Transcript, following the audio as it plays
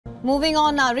Moving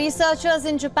on now, researchers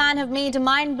in Japan have made a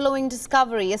mind-blowing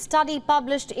discovery. A study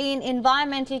published in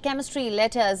Environmental Chemistry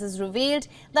Letters has revealed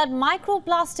that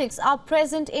microplastics are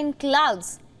present in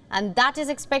clouds, and that is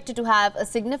expected to have a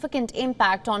significant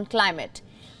impact on climate.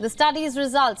 The study's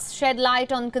results shed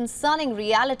light on concerning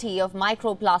reality of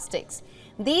microplastics.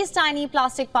 These tiny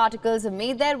plastic particles have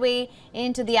made their way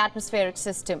into the atmospheric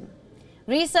system.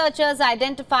 Researchers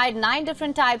identified 9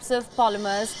 different types of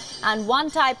polymers and 1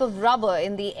 type of rubber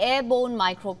in the airborne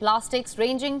microplastics,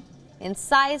 ranging in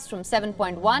size from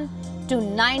 7.1 to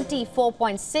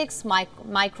 94.6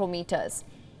 micrometers.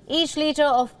 Each liter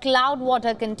of cloud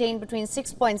water contained between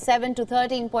 6.7 to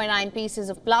 13.9 pieces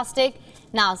of plastic.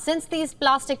 Now, since these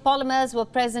plastic polymers were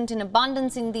present in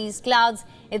abundance in these clouds,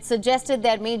 it suggested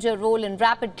their major role in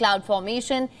rapid cloud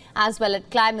formation as well as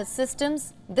climate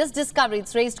systems. This discovery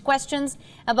raised questions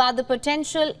about the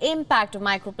potential impact of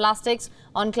microplastics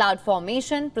on cloud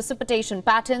formation, precipitation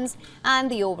patterns, and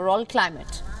the overall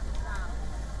climate.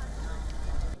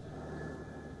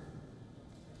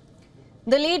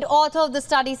 The lead author of the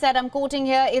study said, I'm quoting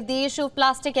here, if the issue of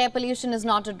plastic air pollution is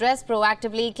not addressed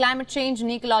proactively, climate change and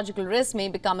ecological risks may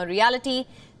become a reality,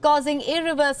 causing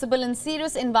irreversible and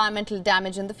serious environmental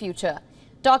damage in the future.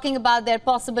 Talking about their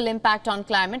possible impact on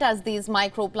climate, as these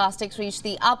microplastics reach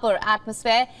the upper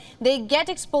atmosphere, they get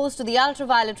exposed to the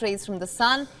ultraviolet rays from the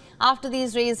sun. After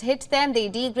these rays hit them, they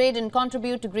degrade and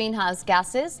contribute to greenhouse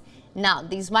gases. Now,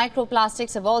 these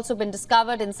microplastics have also been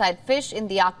discovered inside fish in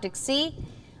the Arctic Sea.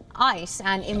 Ice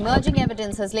and emerging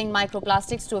evidence has linked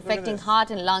microplastics to affecting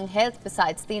heart and lung health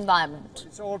besides the environment.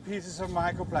 It's all pieces of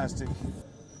microplastic.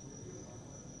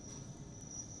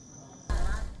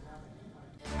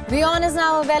 WION is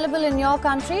now available in your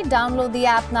country. Download the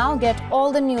app now. Get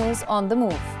all the news on the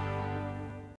move.